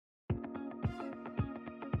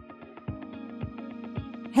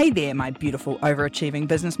Hey there, my beautiful overachieving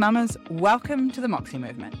business mamas. Welcome to the Moxie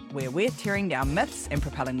Movement, where we're tearing down myths and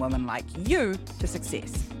propelling women like you to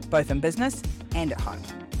success, both in business and at home.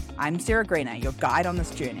 I'm Sarah Greener, your guide on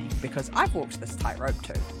this journey, because I've walked this tightrope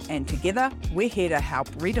too. And together, we're here to help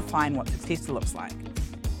redefine what success looks like.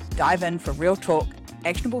 Dive in for real talk,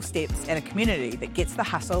 actionable steps, and a community that gets the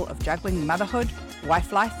hustle of juggling motherhood,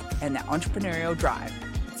 wife life, and that entrepreneurial drive.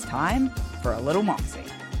 It's time for a little Moxie.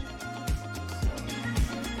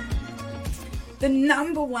 The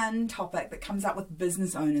number one topic that comes up with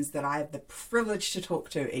business owners that I have the privilege to talk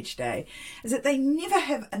to each day is that they never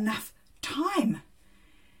have enough time.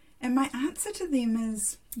 And my answer to them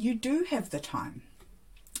is, you do have the time.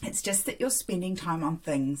 It's just that you're spending time on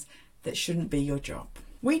things that shouldn't be your job.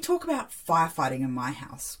 We talk about firefighting in my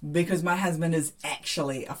house because my husband is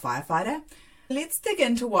actually a firefighter. Let's dig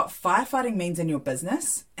into what firefighting means in your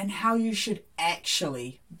business and how you should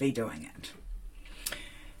actually be doing it.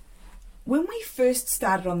 When we first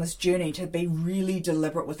started on this journey to be really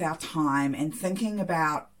deliberate with our time and thinking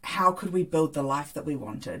about how could we build the life that we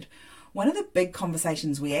wanted, one of the big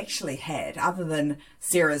conversations we actually had, other than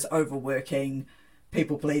Sarah's overworking,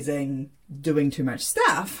 people-pleasing, doing too much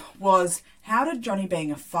stuff, was how did Johnny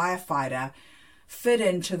being a firefighter fit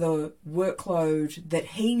into the workload that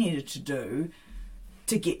he needed to do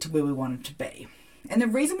to get to where we wanted to be? And the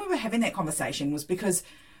reason we were having that conversation was because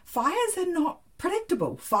fires are not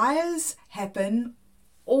predictable. Fires happen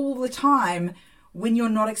all the time when you're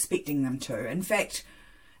not expecting them to. In fact,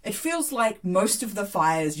 it feels like most of the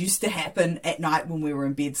fires used to happen at night when we were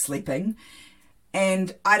in bed sleeping.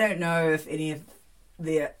 And I don't know if any of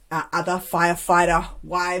the other firefighter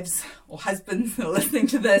wives or husbands are listening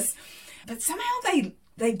to this, but somehow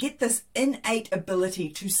they get this innate ability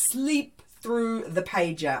to sleep through the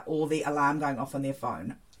pager or the alarm going off on their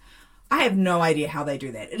phone. I have no idea how they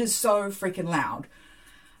do that. It is so freaking loud.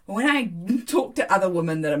 When I talk to other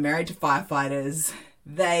women that are married to firefighters,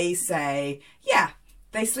 they say, yeah,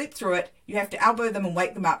 they sleep through it. You have to elbow them and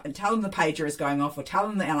wake them up and tell them the pager is going off or tell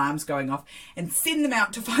them the alarm's going off and send them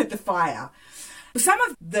out to fight the fire. Some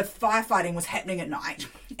of the firefighting was happening at night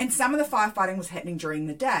and some of the firefighting was happening during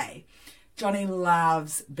the day. Johnny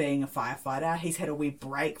loves being a firefighter. He's had a wee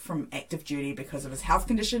break from active duty because of his health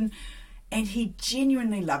condition, and he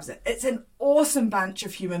genuinely loves it. It's an awesome bunch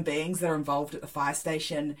of human beings that are involved at the fire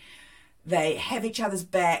station. They have each other's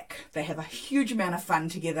back, they have a huge amount of fun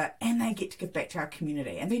together, and they get to give back to our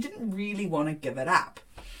community. And they didn't really want to give it up.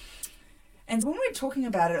 And when we were talking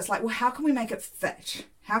about it, it's like, well, how can we make it fit?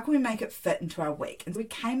 How can we make it fit into our week? And we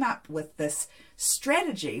came up with this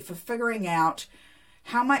strategy for figuring out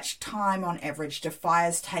how much time on average do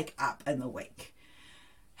fires take up in the week.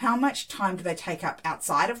 How much time do they take up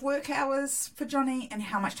outside of work hours for Johnny, and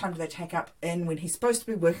how much time do they take up in when he's supposed to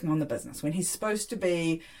be working on the business, when he's supposed to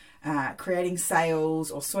be creating sales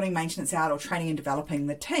or sorting maintenance out or training and developing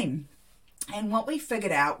the team? And what we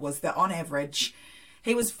figured out was that on average,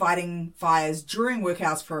 he was fighting fires during work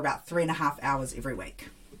hours for about 3.5 hours every week,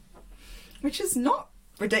 which is not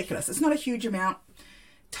ridiculous. It's not a huge amount,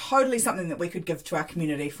 totally something that we could give to our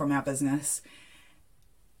community from our business.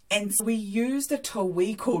 And so we used a tool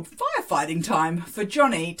we called Firefighting Time for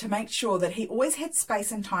Johnny to make sure that he always had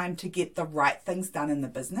space and time to get the right things done in the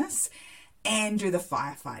business and do the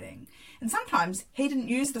firefighting. And sometimes he didn't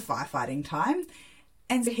use the firefighting time,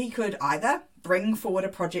 and so he could either bring forward a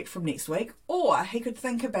project from next week, or he could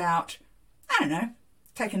think about, I don't know,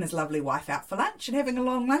 taking his lovely wife out for lunch and having a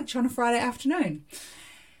long lunch on a Friday afternoon.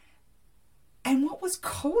 And what was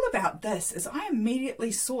cool about this is I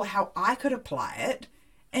immediately saw how I could apply it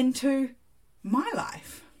into my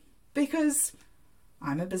life, because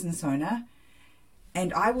I'm a business owner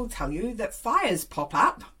and I will tell you that fires pop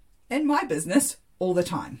up in my business all the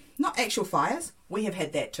time. Not actual fires, we have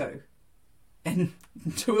had that too. In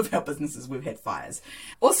 2 of our businesses we've had fires.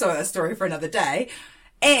 Also a story for another day.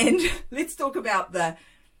 And let's talk about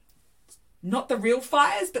not the real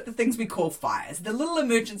fires, but the things we call fires. The little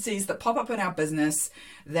emergencies that pop up in our business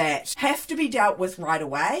that have to be dealt with right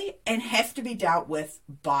away and have to be dealt with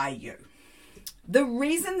by you. The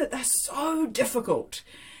reason that they're so difficult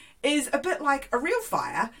is a bit like a real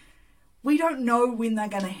fire. We don't know when they're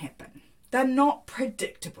going to happen. They're not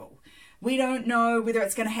predictable. We don't know whether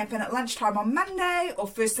it's going to happen at lunchtime on Monday or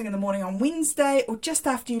first thing in the morning on Wednesday or just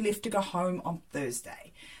after you left to go home on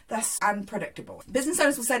Thursday. That's unpredictable. Business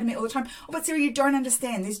owners will say to me all the time, oh, but Sarah, you don't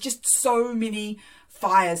understand. There's just so many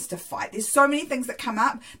fires to fight. There's so many things that come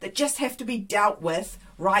up that just have to be dealt with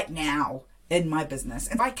right now in my business.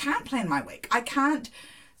 And I can't plan my week. I can't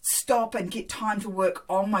stop and get time to work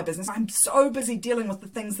on my business. I'm so busy dealing with the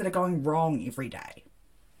things that are going wrong every day.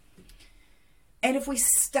 And if we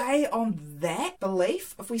stay on that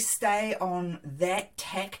belief, if we stay on that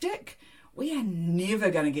tactic, we are never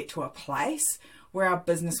going to get to a place where our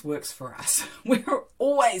business works for us. We're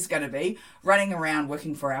always going to be running around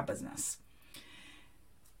working for our business.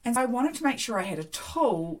 And so I wanted to make sure I had a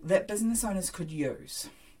tool that business owners could use.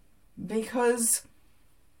 Because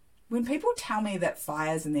when people tell me that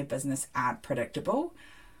fires in their business aren't predictable,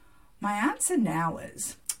 my answer now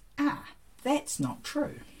is, that's not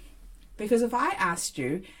true. Because if I asked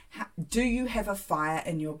you, do you have a fire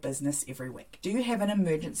in your business every week? Do you have an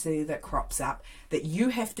emergency that crops up that you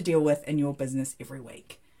have to deal with in your business every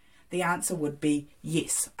week? The answer would be,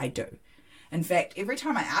 yes, I do. In fact, every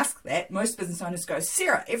time I ask that, most business owners go,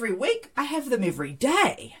 Sarah, every week? I have them every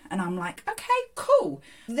day. And I'm like, okay, cool.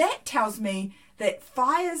 That tells me that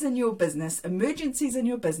fires in your business, emergencies in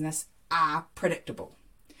your business are predictable.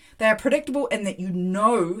 They are predictable in that you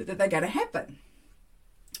know that they're going to happen.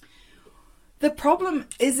 The problem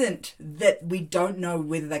isn't that we don't know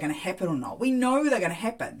whether they're going to happen or not. We know they're going to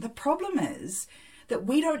happen. The problem is that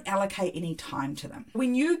we don't allocate any time to them.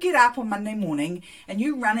 When you get up on Monday morning and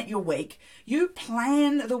you run at your week, you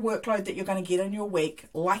plan the workload that you're going to get in your week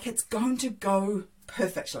like it's going to go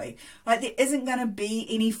perfectly. Like there isn't going to be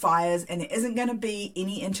any fires and there isn't going to be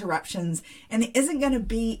any interruptions and there isn't going to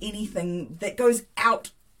be anything that goes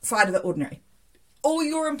outside of the ordinary. All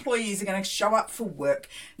your employees are going to show up for work.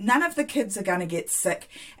 None of the kids are going to get sick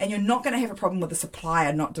and you're not going to have a problem with the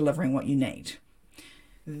supplier not delivering what you need.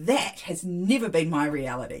 That has never been my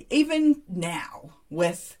reality. Even now,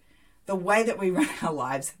 with the way that we run our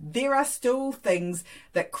lives, there are still things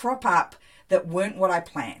that crop up that weren't what I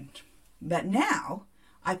planned. But now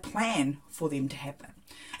I plan for them to happen.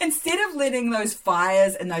 Instead of letting those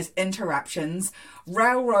fires and those interruptions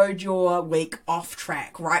railroad your week off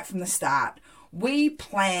track right from the start, we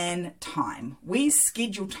plan time. We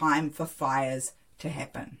schedule time for fires to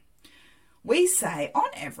happen. We say, on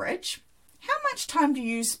average, how much time do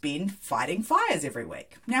you spend fighting fires every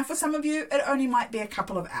week? Now, for some of you, it only might be a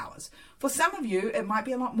couple of hours. For some of you, it might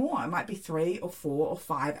be a lot more. It might be 3 or 4 or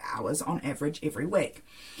 5 hours on average every week.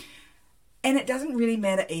 And it doesn't really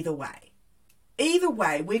matter either way. Either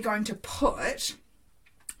way, we're going to put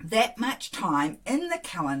that much time in the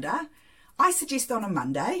calendar, I suggest on a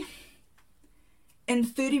Monday, in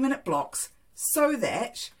 30-minute blocks so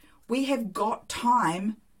that we have got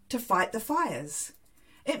time to fight the fires.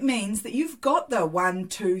 It means that you've got the 1,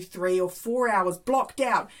 2, 3 or 4 hours blocked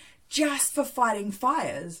out just for fighting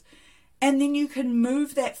fires. And then you can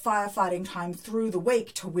move that firefighting time through the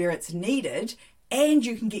week to where it's needed and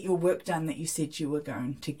you can get your work done that you said you were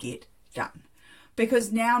going to get done.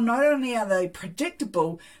 Because now not only are they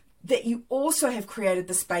predictable, that you also have created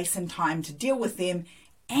the space and time to deal with them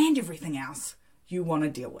and everything else you want to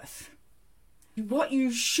deal with. What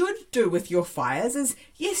you should do with your fires is,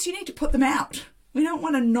 yes, you need to put them out. We don't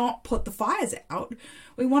want to not put the fires out.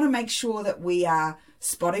 We want to make sure that we are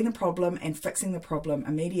spotting the problem and fixing the problem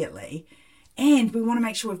immediately. And we want to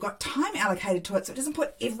make sure we've got time allocated to it so it doesn't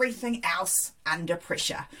put everything else under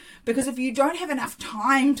pressure. Because if you don't have enough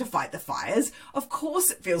time to fight the fires, of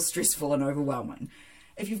course it feels stressful and overwhelming.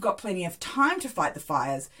 If you've got plenty of time to fight the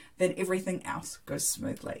fires, then everything else goes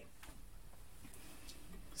smoothly.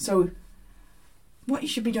 So what you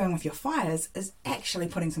should be doing with your fires is actually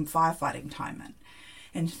putting some firefighting time in.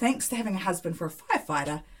 And thanks to having a husband for a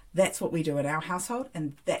firefighter, that's what we do in our household,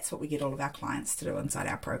 and that's what we get all of our clients to do inside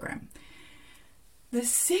our program. The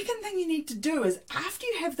second thing you need to do is, after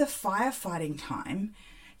you have the firefighting time,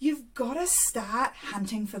 you've got to start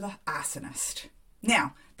hunting for the arsonist.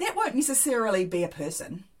 Now, that won't necessarily be a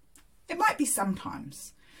person. It might be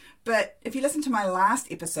sometimes. But if you listen to my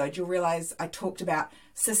last episode, you'll realize I talked about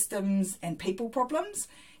systems and people problems.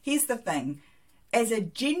 Here's the thing. As a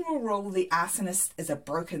general rule, the arsonist is a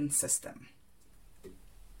broken system.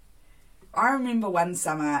 I remember one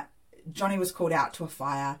summer, Johnny was called out to a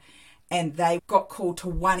fire and they got called to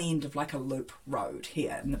one end of like a loop road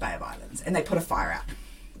here in the Bay of Islands and they put a fire out.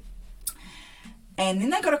 And then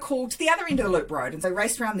they got a call to the other end of the loop road and so they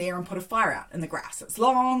raced around there and put a fire out in the grass. It's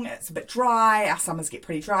long, it's a bit dry, our summers get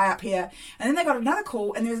pretty dry up here. And then they got another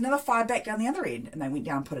call and there was another fire back down the other end and they went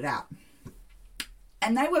down and put it out.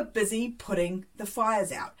 And they were busy putting the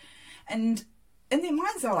fires out. And in their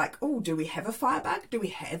minds, they were like, oh, do we have a firebug? Do we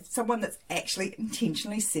have someone that's actually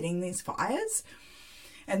intentionally setting these fires?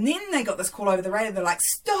 And then they got this call over the radio. They're like,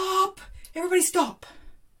 stop, everybody stop.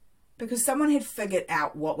 Because someone had figured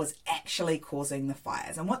out what was actually causing the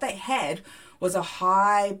fires. And what they had was a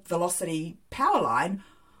high velocity power line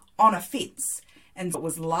on a fence. And it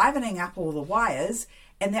was livening up all the wires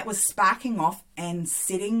And that was sparking off and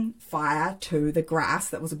setting fire to the grass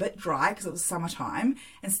that was a bit dry because it was summertime,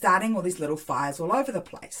 and starting all these little fires all over the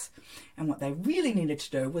place. And what they really needed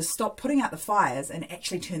to do was stop putting out the fires and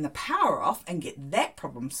actually turn the power off and get that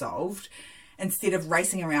problem solved, instead of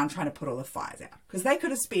racing around trying to put all the fires out. Because they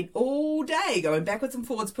could have spent all day going backwards and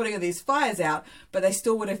forwards putting all these fires out, but they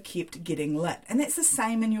still would have kept getting lit. And that's the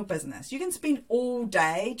same in your business. You can spend all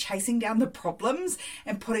day chasing down the problems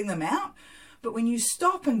and putting them out, but when you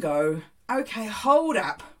stop and go, okay, hold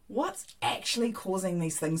up, what's actually causing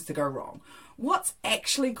these things to go wrong? What's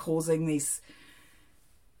actually causing these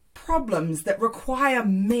problems that require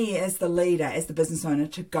me as the leader, as the business owner,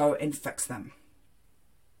 to go and fix them?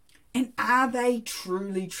 And are they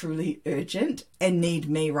truly, truly urgent and need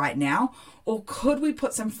me right now? Or could we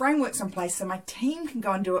put some frameworks in place so my team can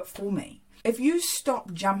go and do it for me? If you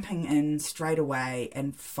stop jumping in straight away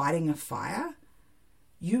and fighting a fire,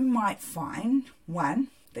 you might find, one,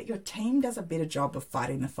 that your team does a better job of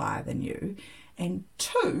fighting the fire than you. And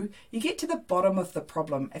two, you get to the bottom of the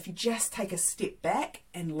problem if you just take a step back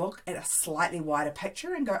and look at a slightly wider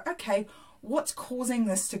picture and go, okay, what's causing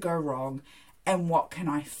this to go wrong? And what can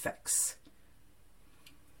I fix?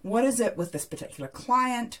 What is it with this particular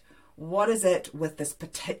client? What is it with this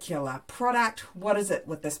particular product? What is it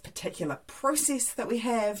with this particular process that we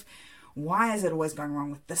have? Why is it always going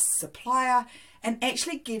wrong with this supplier? And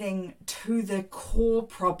actually getting to the core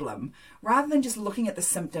problem rather than just looking at the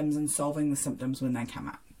symptoms and solving the symptoms when they come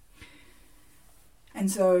up.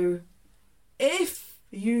 And so if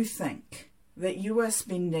you think that you are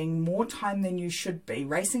spending more time than you should be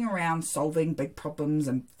racing around solving big problems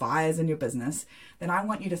and fires in your business, then I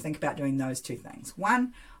want you to think about doing those two things.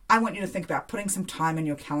 One, I want you to think about putting some time in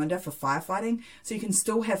your calendar for firefighting so you can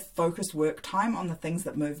still have focused work time on the things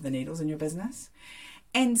that move the needles in your business.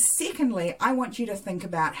 And secondly, I want you to think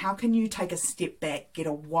about how can you take a step back, get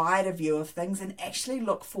a wider view of things, and actually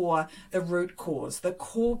look for the root cause, the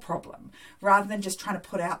core problem, rather than just trying to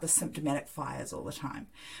put out the symptomatic fires all the time.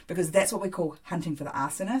 Because that's what we call hunting for the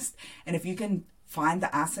arsonist. And if you can find the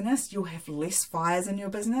arsonist, you'll have less fires in your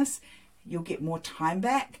business, you'll get more time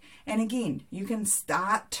back. And again, you can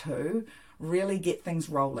start to really get things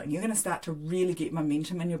rolling. You're going to start to really get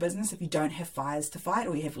momentum in your business if you don't have fires to fight,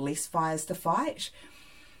 or you have less fires to fight.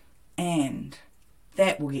 And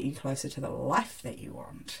that will get you closer to the life that you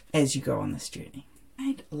want as you go on this journey.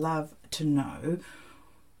 I'd love to know,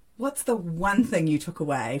 what's the one thing you took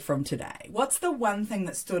away from today? What's the one thing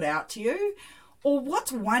that stood out to you? Or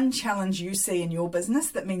what's one challenge you see in your business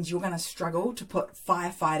that means you're going to struggle to put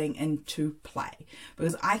firefighting into play?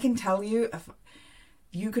 Because I can tell you, if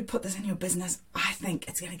you could put this in your business, I think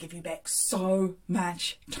it's going to give you back so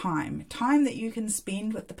much time that you can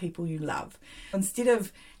spend with the people you love. Instead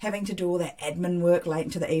of having to do all that admin work late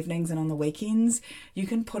into the evenings and on the weekends, you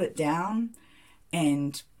can put it down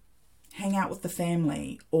and hang out with the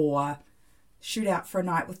family, or shoot out for a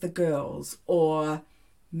night with the girls, or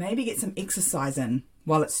maybe get some exercise in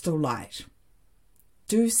while it's still light.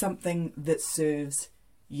 Do something that serves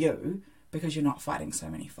you because you're not fighting so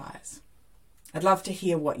many fires. I'd love to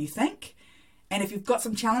hear what you think. And if you've got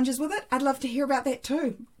some challenges with it, I'd love to hear about that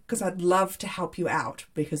too, because I'd love to help you out,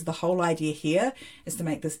 because the whole idea here is to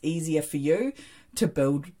make this easier for you to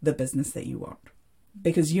build the business that you want.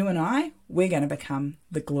 Because you and I, we're going to become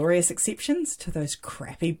the glorious exceptions to those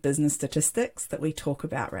crappy business statistics that we talk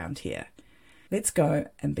about around here. Let's go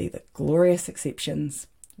and be the glorious exceptions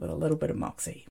with a little bit of moxie.